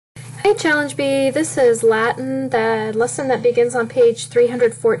Hey Challenge B, this is Latin, the lesson that begins on page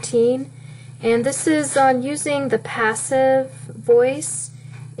 314, and this is on using the passive voice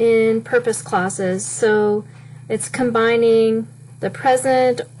in purpose clauses. So it's combining the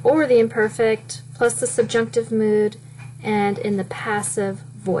present or the imperfect plus the subjunctive mood and in the passive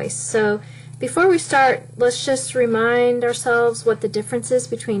voice. So before we start, let's just remind ourselves what the difference is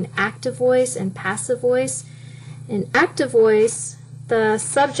between active voice and passive voice. In active voice, the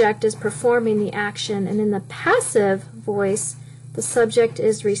subject is performing the action, and in the passive voice, the subject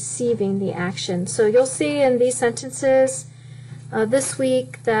is receiving the action. So you'll see in these sentences this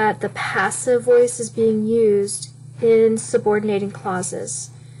week that the passive voice is being used in subordinating clauses.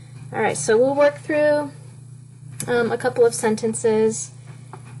 Alright, so we'll work through a couple of sentences.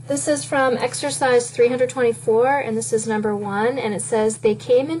 This is from exercise 324, and this is number 1, and it says, "They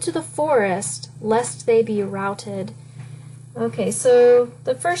came into the forest lest they be routed." Okay, so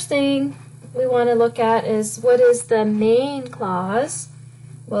the first thing we want to look at is what is the main clause.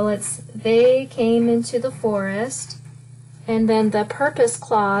 Well, it's they came into the forest, and then the purpose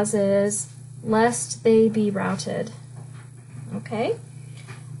clause is lest they be routed. Okay,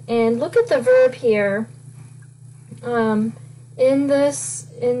 and look at the verb here. In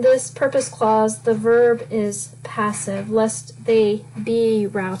this purpose clause, the verb is passive, lest they be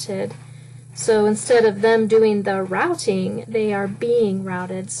routed. So instead of them doing the routing, they are being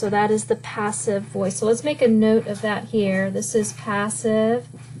routed. So that is the passive voice. So let's make a note of that here. This is passive.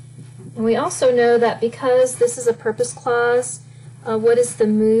 And we also know that because this is a purpose clause, what is the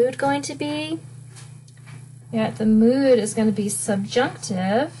mood going to be? Yeah, the mood is going to be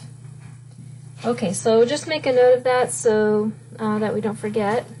subjunctive. Okay, so just make a note of that so that we don't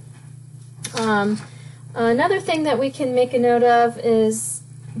forget. Another thing that we can make a note of is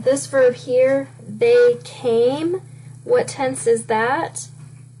this verb here, they came. What tense is that?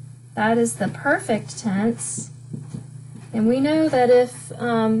 That is the perfect tense. And we know that if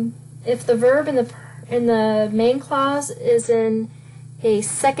the verb in the main clause is in a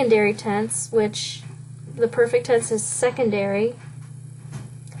secondary tense, which the perfect tense is secondary,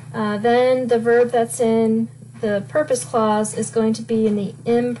 then the verb that's in the purpose clause is going to be in the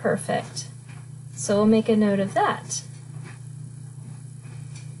imperfect. So we'll make a note of that.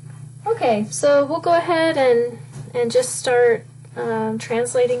 Okay, so we'll go ahead and just start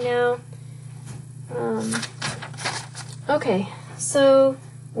translating now. Okay, so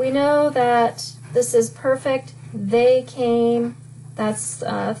we know that this is perfect. They came. That's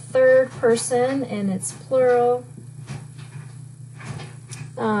third person, and it's plural.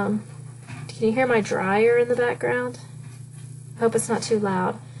 Can you hear my dryer in the background? I hope it's not too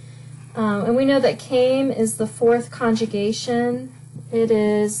loud. And we know that came is the fourth conjugation. It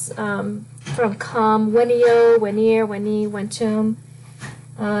is from come, venio, venir, veni, ventum.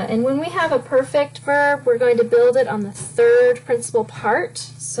 And when we have a perfect verb, we're going to build it on the third principal part.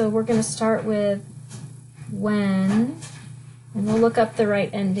 So we're going to start with when, and we'll look up the right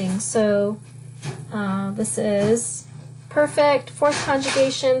ending. So this is perfect, fourth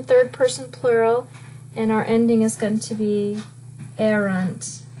conjugation, third person plural, and our ending is going to be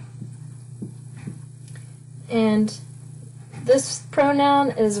errant. And this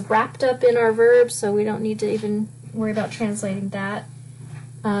pronoun is wrapped up in our verb, so we don't need to even worry about translating that.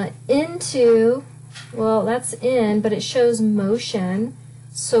 Into, well, that's in, but it shows motion.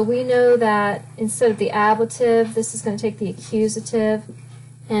 So we know that instead of the ablative, this is going to take the accusative.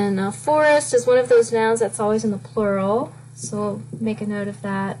 And forest is one of those nouns that's always in the plural, so we'll make a note of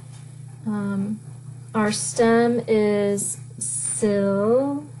that. Our stem is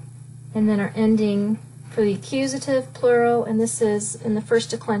sil, and then our ending for the accusative, plural, and this is, in the first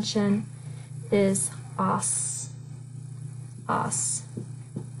declension, is os. Os.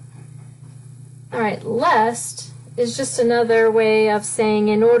 Alright, lest is just another way of saying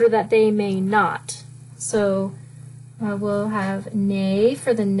in order that they may not. So we'll have nay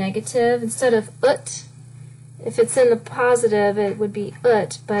for the negative instead of ut. If it's in the positive, it would be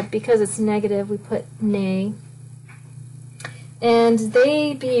ut, but because it's negative, we put nay. And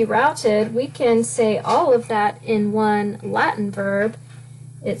they be routed, we can say all of that in one Latin verb.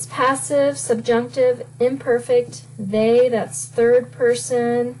 It's passive, subjunctive, imperfect, they, that's third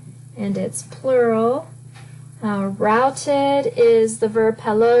person, and it's plural. Routed is the verb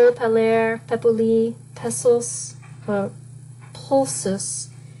pello, peller, pepuli, pesos, pulsus,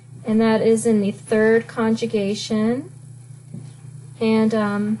 and that is in the third conjugation.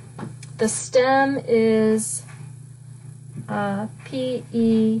 And the stem is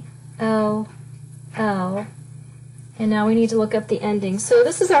P-E-L-L, and now we need to look up the ending. So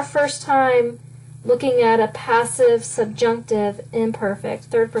this is our first time looking at a passive subjunctive imperfect,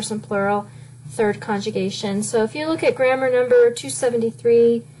 third person plural, third conjugation. So if you look at grammar number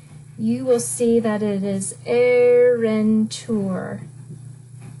 273, you will see that it is erentur,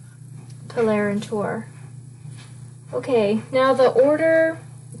 pelerentur. Okay, now the order,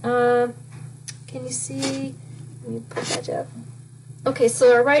 can you see? Let me put that up. Okay,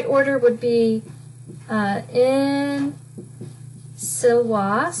 so our right order would be in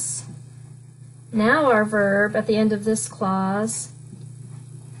silwas. Now our verb at the end of this clause,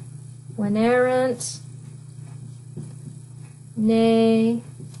 venerant, ne,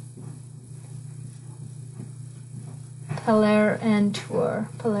 pelerentur.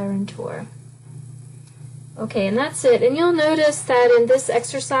 Okay, and that's it. And you'll notice that in this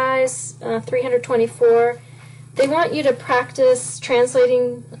exercise, 324, they want you to practice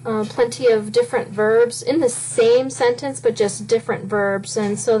translating plenty of different verbs in the same sentence, but just different verbs.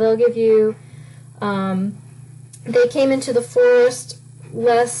 And so they'll give you, they came into the forest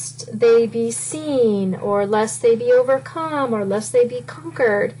lest they be seen, or lest they be overcome, or lest they be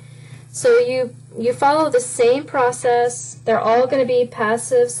conquered. So you follow the same process. They're all going to be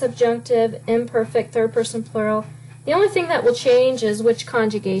passive, subjunctive, imperfect, third person plural. The only thing that will change is which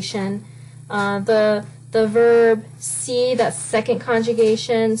conjugation. The verb see, that's second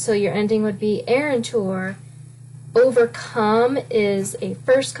conjugation, so your ending would be erentur. Overcome is a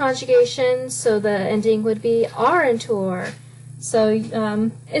first conjugation, so the ending would be arentur. So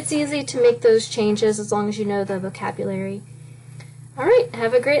it's easy to make those changes as long as you know the vocabulary. All right,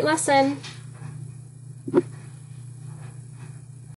 have a great lesson.